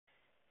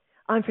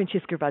I'm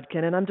Francesca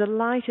Rudkin, and I'm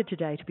delighted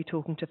today to be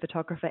talking to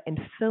photographer and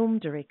film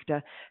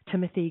director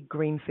Timothy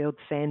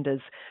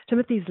Greenfield-Sanders.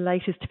 Timothy's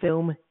latest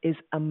film is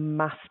a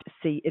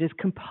must-see. It is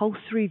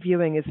compulsory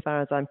viewing as far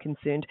as I'm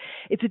concerned.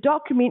 It's a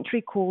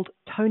documentary called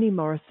Toni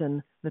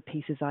Morrison, The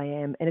Pieces I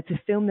Am, and it's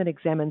a film that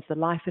examines the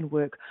life and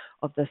work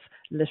of this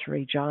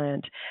literary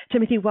giant.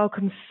 Timothy,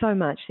 welcome so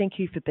much. Thank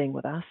you for being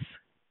with us.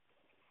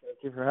 Thank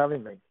you for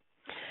having me.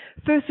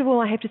 First of all,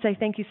 I have to say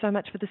thank you so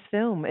much for this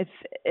film. It's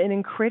an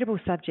incredible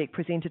subject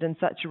presented in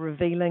such a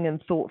revealing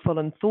and thoughtful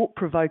and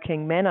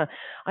thought-provoking manner.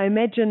 I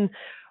imagine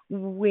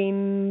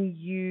when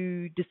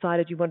you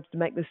decided you wanted to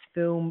make this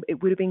film,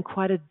 it would have been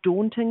quite a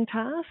daunting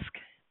task.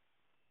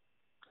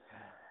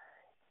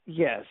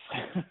 Yes.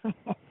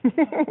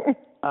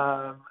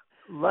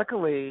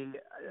 Luckily,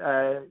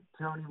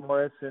 Toni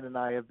Morrison and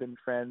I have been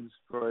friends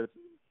for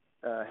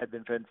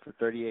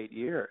 38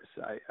 years.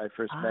 I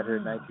first met her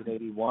in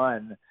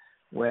 1981.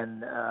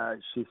 When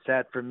she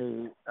sat for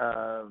me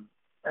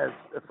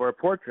for a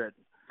portrait,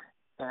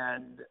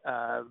 and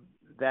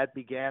that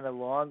began a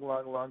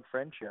long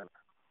friendship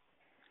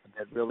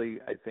that really,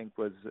 I think,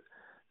 was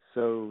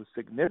so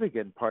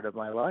significant part of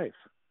my life.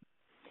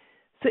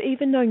 So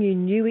even though you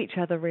knew each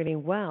other really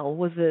well,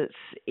 was it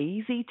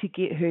easy to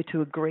get her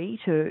to agree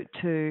to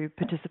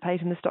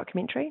participate in this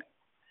documentary?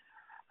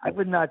 I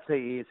would not say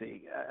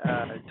easy.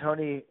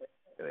 Toni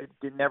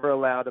never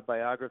allowed a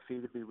biography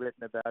to be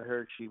written about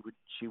her.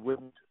 She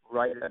wouldn't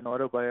write an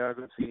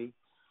autobiography.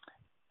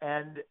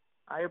 And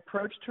I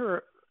approached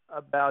her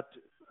about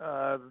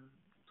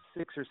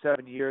 6 or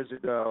 7 years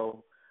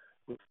ago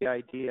with the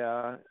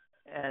idea,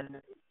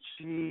 and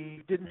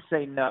she didn't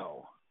say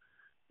no,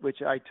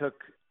 which I took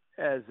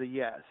as a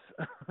yes.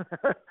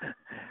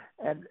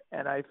 and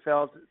I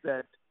felt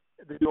that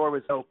the door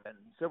was open.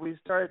 So we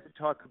started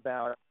to talk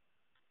about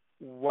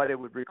what it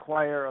would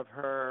require of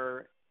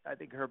her. I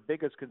think her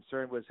biggest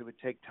concern was it would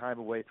take time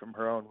away from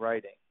her own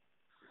writing.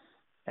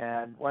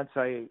 And once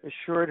I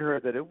assured her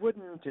that it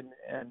wouldn't,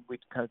 and we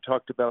kind of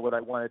talked about what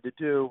I wanted to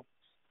do,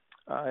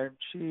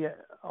 she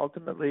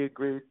ultimately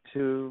agreed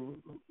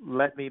to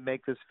let me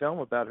make this film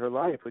about her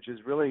life, which is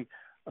really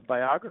a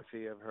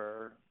biography of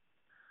her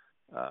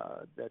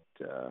that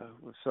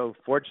was so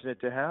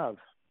fortunate to have.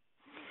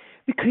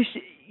 Because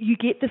you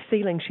get the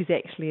feeling she's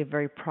actually a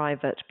very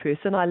private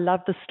person. I love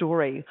the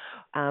story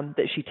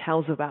that she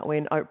tells about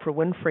when Oprah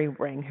Winfrey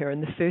rang her,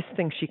 and the first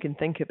thing she can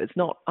think of is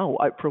not, oh,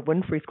 Oprah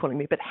Winfrey's calling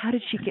me, but how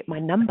did she get my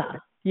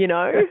number, you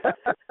know?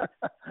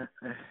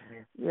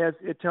 Yes,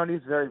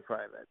 Tony's very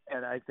private,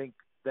 and I think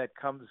that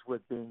comes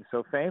with being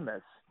so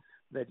famous,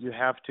 that you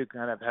have to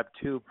kind of have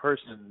two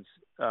persons,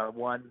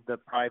 one the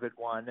private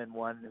one and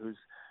one who's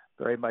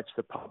very much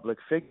the public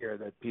figure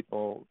that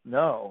people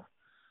know.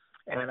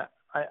 And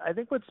I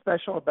think what's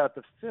special about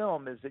the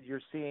film is that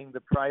you're seeing the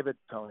private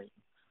Toni,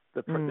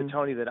 the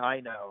Toni that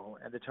I know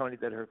and the Toni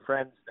that her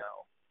friends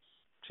know.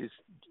 She's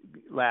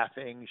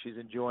laughing. She's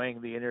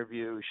enjoying the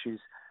interview. She's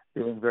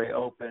being very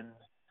open.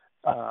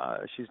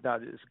 She's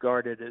not as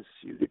guarded as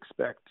you'd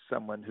expect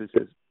someone who's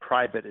as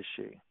private as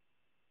she.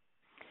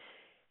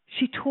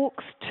 She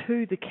talks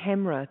to the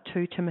camera,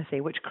 to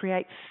Timothy, which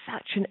creates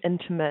such an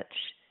intimate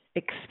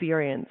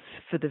experience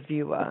for the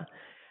viewer.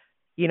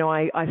 You know,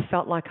 I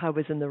felt like I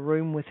was in the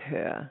room with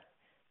her,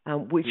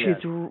 which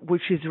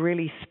is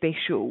really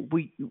special.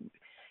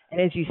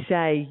 And as you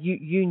say,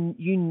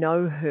 you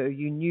know her.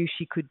 You knew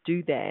she could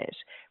do that.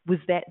 Was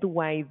that the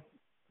way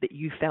that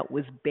you felt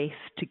was best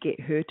to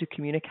get her to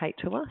communicate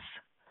to us?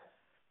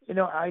 You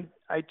know,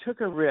 I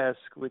took a risk,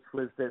 which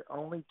was that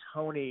only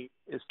Toni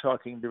is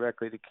talking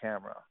directly to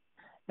camera,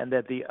 and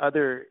that the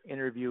other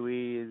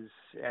interviewees,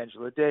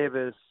 Angela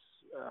Davis,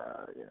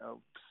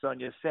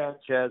 Sonia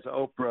Sanchez,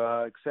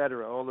 Oprah,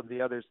 etc., all of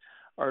the others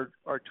are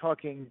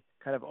talking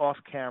kind of off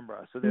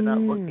camera, so they're not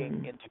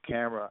looking into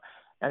camera.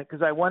 And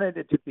because I wanted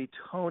it to be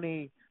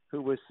Toni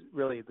who was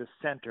really the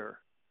center,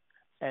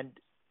 and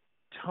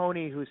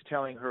Toni who's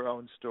telling her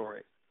own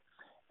story.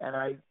 And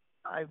I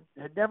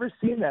had never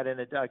seen that in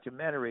a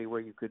documentary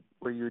where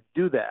you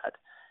do that.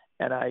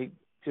 And I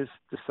just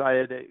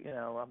decided that,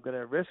 I'm going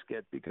to risk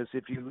it, because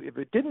if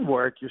it didn't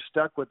work, you're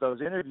stuck with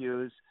those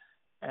interviews,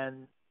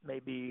 and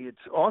maybe it's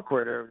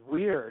awkward or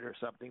weird or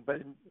something.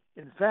 But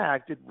in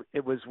fact,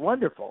 it was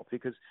wonderful,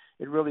 because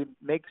it really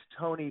makes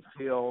Toni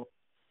feel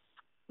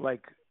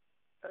like,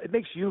 it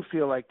makes you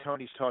feel like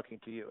Toni's talking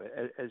to you,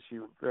 as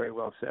you very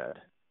well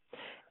said.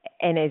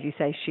 And as you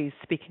say, she's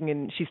speaking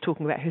and she's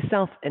talking about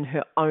herself in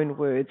her own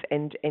words,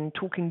 and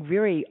talking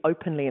very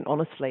openly and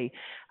honestly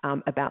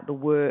about the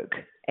work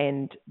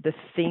and the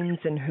themes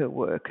in her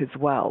work as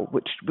well,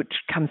 which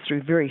comes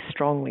through very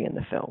strongly in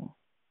the film.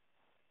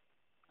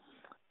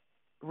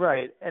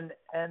 Right, and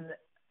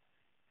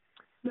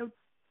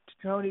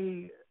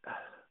Toni,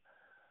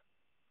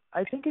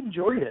 I think,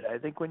 enjoyed it. I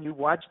think when you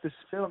watch this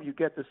film, you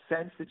get the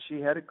sense that she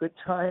had a good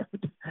time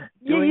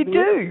doing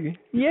it.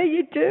 Yeah,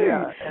 you do.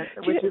 Yeah,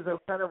 which is a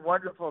kind of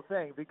wonderful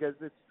thing, because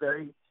it's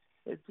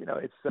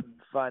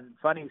some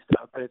funny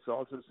stuff, but it's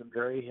also some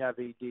very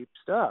heavy, deep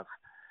stuff.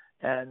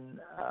 And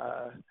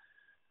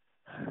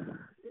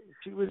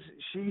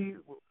she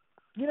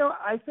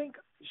I think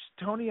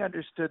Toni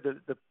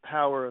understood the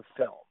power of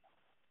film,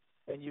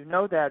 and you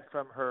know that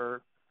from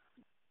her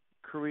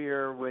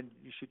career when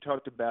she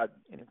talked about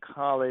in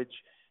college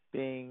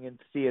being in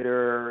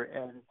theater,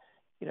 and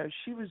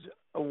she was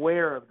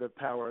aware of the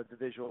power of the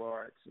visual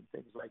arts and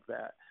things like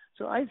that.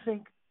 So I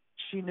think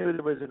she knew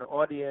there was an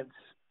audience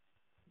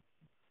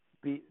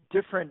be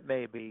different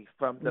maybe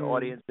from the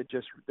audience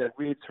that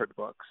reads her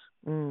books.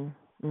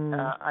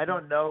 I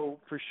don't know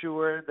for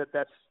sure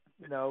that's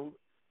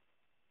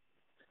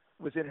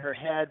was in her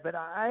head, but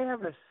I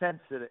have a sense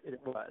that it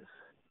was,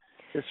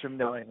 just from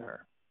knowing her.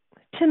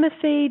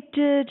 Timothy,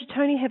 did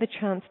Toni have a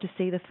chance to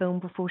see the film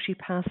before she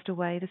passed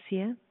away this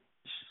year?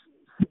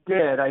 She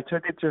did. I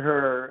took it to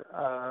her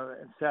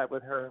and sat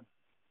with her.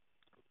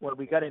 When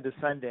we got into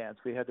Sundance,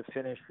 we had to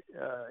finish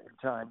in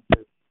time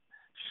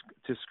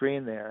to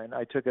screen there, and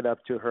I took it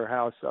up to her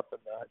house up in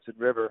the Hudson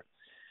River,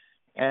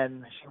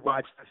 and she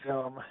watched the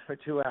film for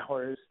 2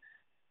 hours,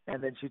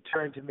 and then she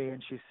turned to me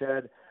and she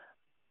said,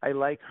 "I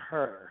like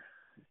her."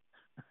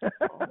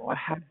 Oh,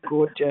 how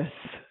gorgeous.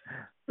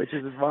 Which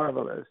is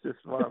marvelous, just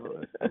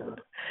marvelous.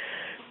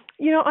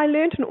 I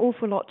learned an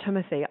awful lot,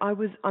 Timothy.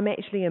 I'm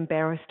actually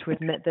embarrassed to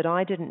admit that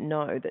I didn't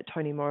know that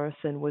Toni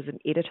Morrison was an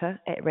editor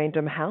at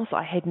Random House.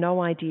 I had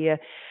no idea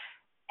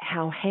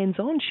how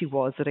hands-on she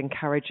was at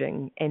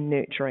encouraging and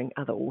nurturing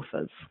other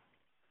authors.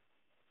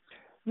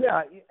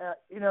 Yeah,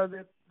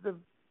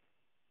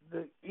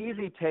 the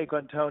easy take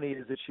on Toni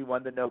is that she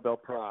won the Nobel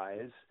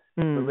Prize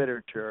for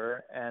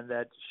literature, and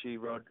that she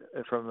wrote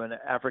from an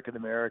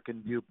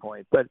African-American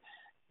viewpoint. But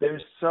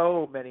there's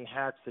so many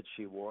hats that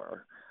she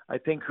wore. I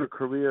think her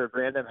career at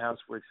Random House,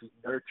 where she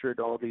nurtured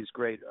all these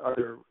great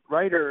other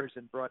writers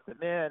and brought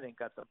them in and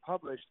got them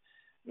published,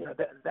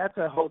 that's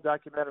a whole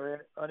documentary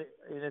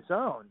in its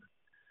own.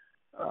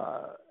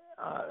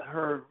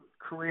 Her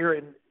career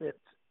at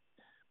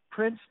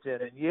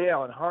Princeton and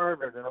Yale and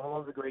Harvard and all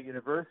of the great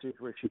universities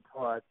where she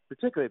taught,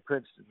 particularly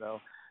Princeton,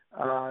 though,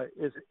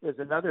 is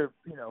another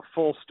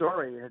full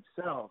story in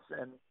itself.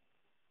 And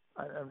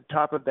on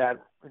top of that,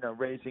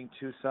 raising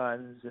two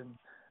sons and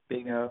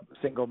being a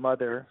single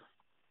mother,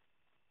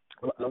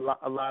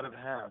 a lot of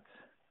hats.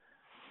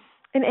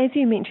 And as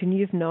you mentioned,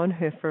 you've known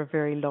her for a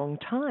very long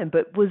time,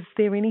 but was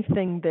there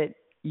anything that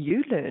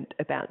you learned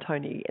about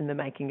Toni in the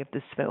making of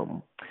this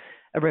film,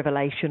 a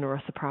revelation or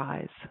a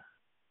surprise?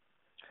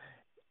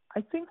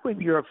 I think when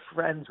you're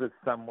friends with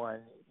someone,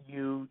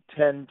 the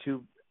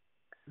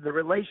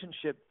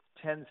relationship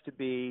tends to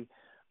be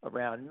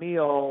around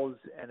meals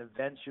and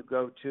events you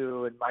go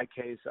to. In my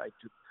case, I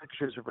took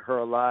pictures of her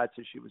a lot,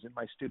 so she was in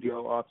my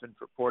studio often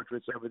for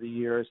portraits over the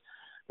years.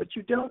 But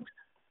you don't,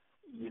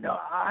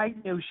 I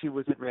knew she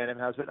was at Random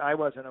House, but I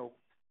wasn't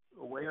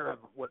aware of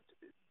what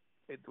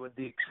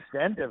the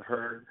extent of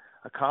her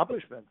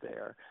accomplishment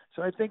there.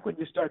 So I think when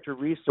you start to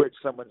research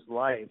someone's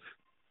life,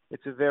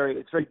 it's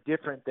very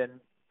different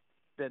than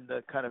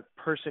the kind of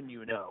person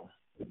you know.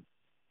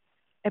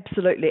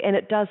 Absolutely. And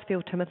it does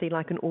feel, Timothy,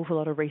 like an awful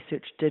lot of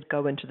research did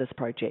go into this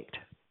project.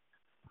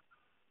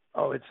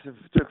 Oh, it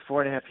took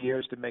 4.5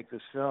 years to make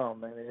this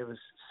film. I mean, it was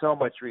so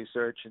much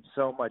research and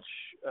so much,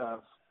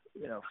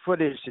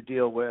 footage to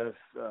deal with.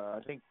 I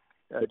think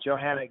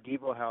Johanna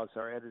Giebelhaus,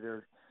 our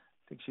editor,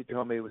 I think she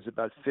told me it was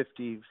about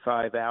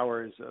 55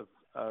 hours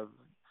of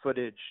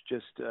footage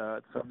just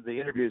from the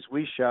interviews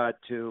we shot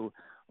to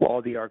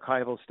all the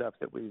archival stuff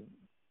that we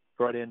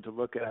brought in to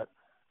look at.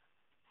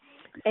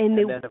 And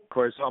then, of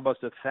course,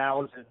 almost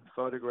 1,000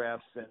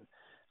 photographs and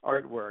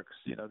artworks.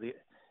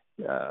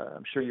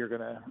 I'm sure you're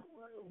going to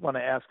want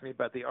to ask me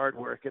about the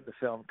artwork in the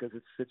film because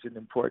it's such an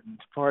important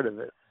part of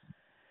it.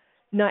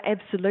 No,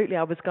 absolutely.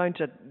 I was going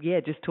to,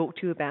 just talk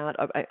to you about,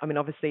 I mean,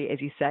 obviously,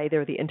 as you say,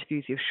 there are the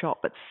interviews you've shot,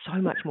 but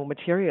so much more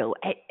material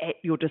at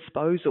your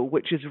disposal,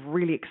 which is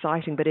really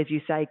exciting, but as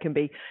you say, can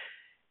be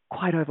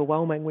quite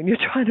overwhelming when you're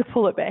trying to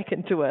pull it back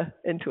into a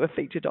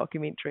feature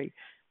documentary.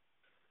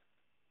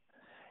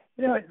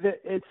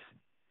 It's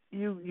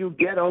you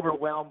get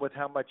overwhelmed with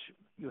how much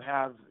you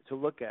have to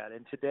look at.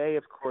 And today,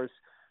 of course,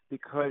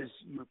 because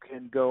you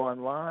can go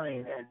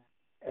online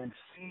and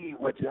see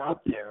what's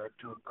out there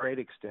to a great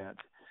extent.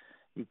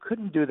 You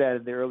couldn't do that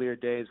in the earlier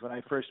days. When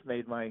I first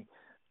made my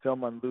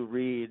film on Lou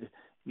Reed,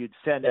 you'd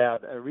send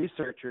out a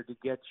researcher to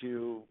get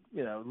you,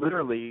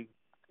 literally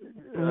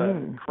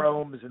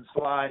chromes and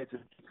slides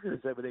and pictures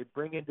that they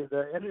bring into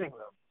the editing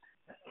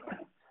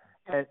room.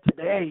 And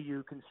today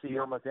you can see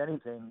almost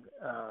anything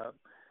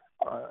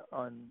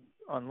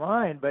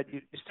online, but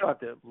you still have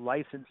to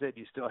license it.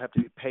 You still have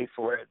to pay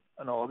for it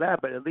and all that.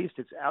 But at least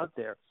it's out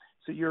there.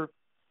 So you're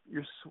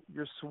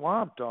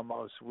swamped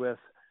almost with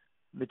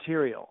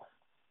material.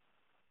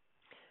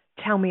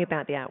 Tell me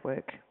about the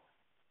artwork.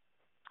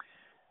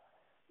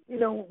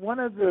 One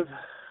of the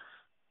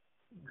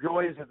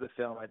joys of the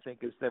film, I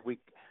think, is that we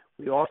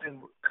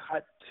often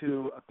cut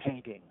to a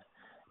painting.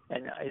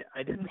 And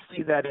I didn't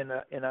see that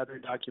in other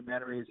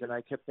documentaries, and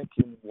I kept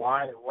thinking,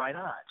 why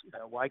not?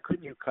 Why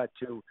couldn't you cut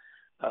to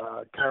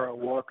Kara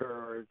Walker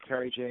or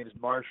Kerry James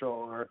Marshall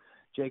or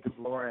Jacob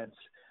Lawrence?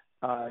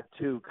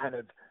 to kind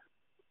of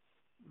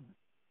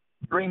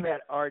bring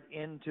that art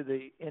into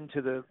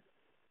the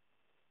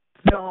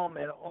film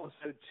and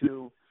also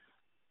to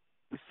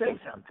say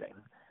something.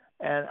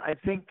 And I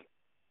think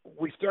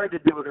we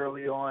started to do it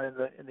early on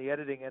in the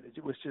editing, and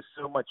it was just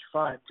so much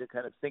fun to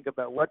kind of think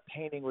about what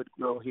painting would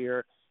go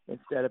here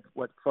instead of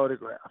what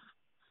photograph.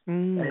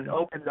 And it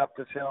opened up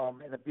the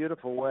film in a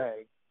beautiful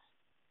way.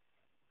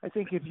 I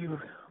think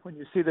when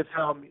you see the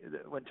film,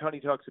 when Toni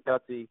talks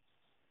about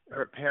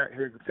her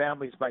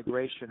family's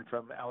migration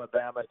from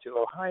Alabama to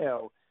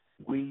Ohio,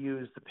 we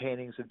use the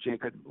paintings of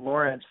Jacob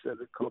Lawrence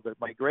that are called the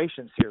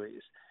Migration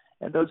Series.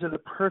 And those are the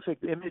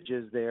perfect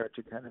images there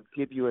to kind of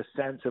give you a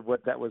sense of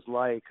what that was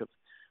like, of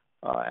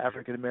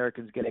African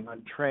Americans getting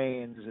on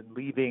trains and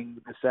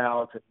leaving the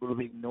South and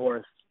moving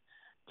north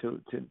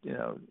to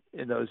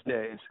in those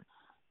days.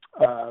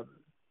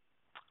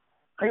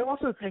 I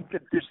also think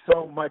that there's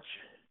so much.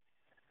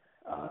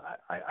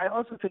 I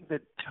also think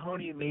that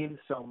Toni means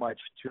so much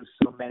to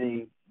so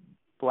many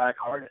Black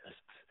artists,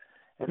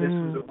 and this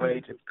was a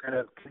way to kind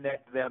of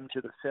connect them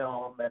to the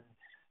film and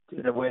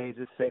in a way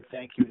to say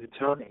thank you to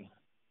Toni.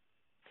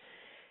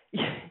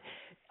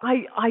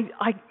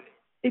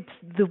 It's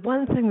the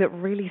one thing that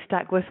really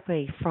stuck with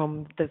me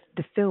from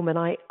the film, and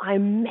I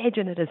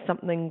imagine it is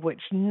something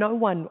which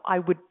I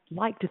would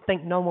like to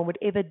think no one would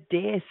ever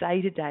dare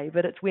say today,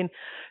 but it's when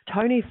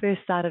Toni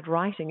first started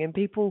writing and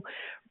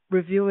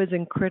reviewers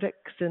and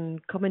critics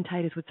and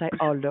commentators would say,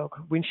 oh, look,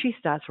 when she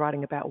starts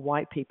writing about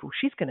white people,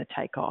 she's going to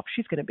take off.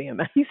 She's going to be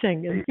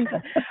amazing. And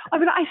I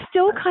mean, I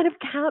still kind of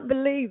can't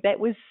believe that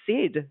was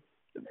said.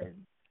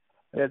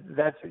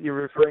 That's you're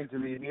referring to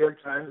the New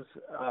York Times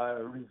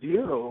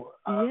review,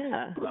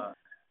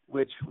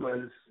 which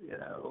was,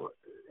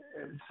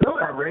 so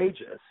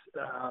outrageous.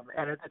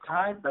 And at the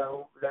time,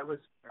 though, that was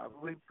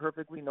probably a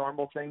perfectly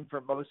normal thing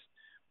for most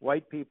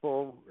white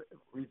people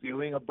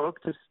reviewing a book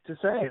to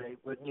say. They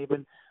wouldn't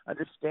even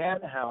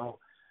understand how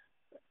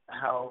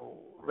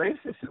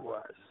racist it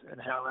was and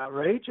how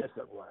outrageous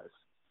it was.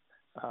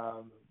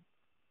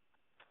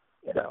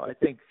 I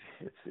think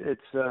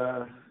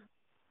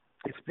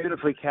it's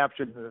beautifully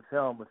captured in the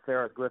film with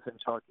Sarah Griffin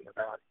talking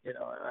about, an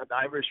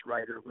Irish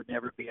writer would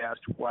never be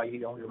asked why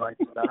he only writes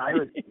about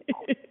Irish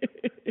people.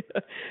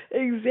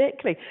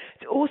 Exactly.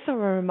 It's also a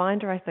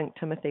reminder, I think,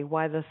 Timothy,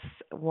 why this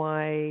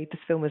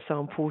film is so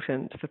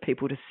important for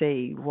people to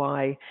see,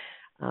 why,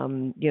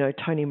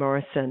 Toni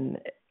Morrison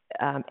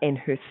and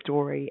her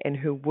story and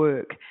her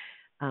work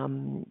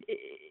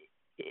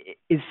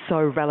is so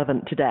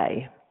relevant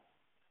today.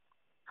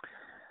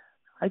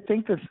 I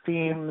think the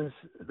themes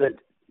that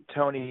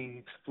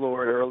Toni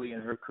explored early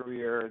in her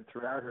career and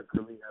throughout her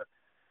career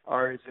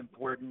are as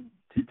important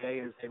today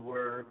as they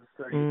were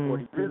 30,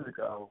 40 years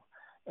ago.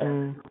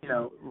 And,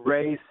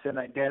 race and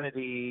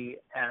identity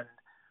and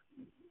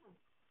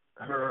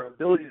her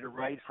ability to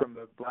write from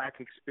a Black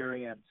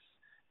experience,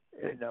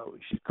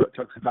 she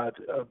talks about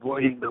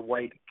avoiding the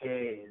white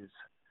gaze.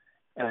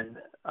 And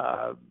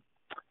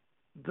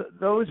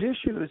those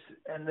issues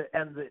and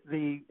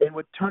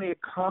what Toni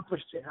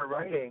accomplished in her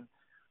writing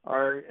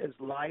are as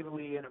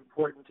lively and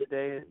important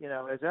today,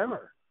 as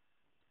ever.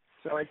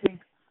 So I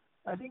think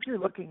you're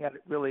looking at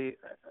really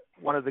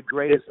one of the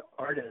greatest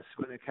artists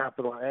with a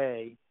capital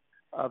A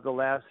of the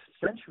last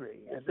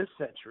century and this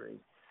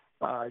century.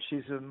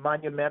 She's a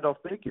monumental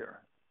figure.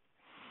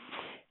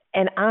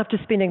 And after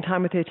spending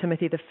time with her,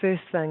 Timothy, the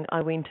first thing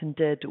I went and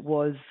did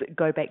was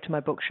go back to my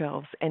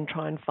bookshelves and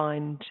try and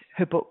find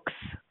her books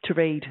to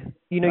read.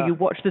 You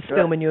watch this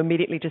film and you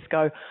immediately just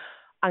go,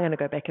 I'm going to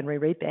go back and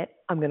reread that.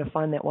 I'm going to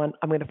find that one.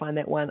 I'm going to find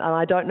that one. And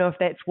I don't know if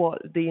that's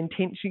what the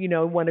intention,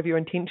 one of your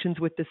intentions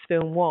with this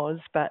film was,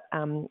 but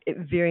it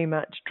very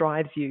much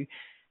drives you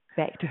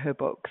back to her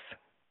books.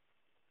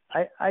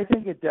 I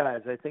think it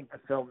does. I think the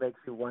film makes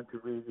you want to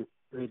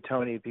read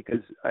Toni because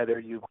either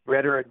you've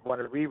read her and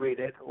want to reread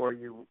it, or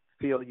you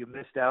feel you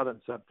missed out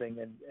on something,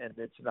 and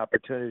it's an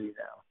opportunity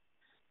now.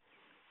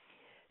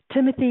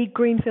 Timothy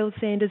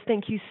Greenfield-Sanders,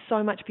 thank you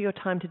so much for your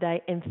time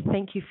today, and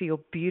thank you for your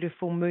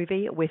beautiful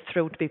movie. We're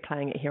thrilled to be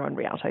playing it here on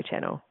Rialto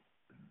Channel.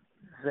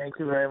 Thank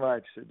you very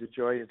much. It's a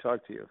joy to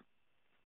talk to you.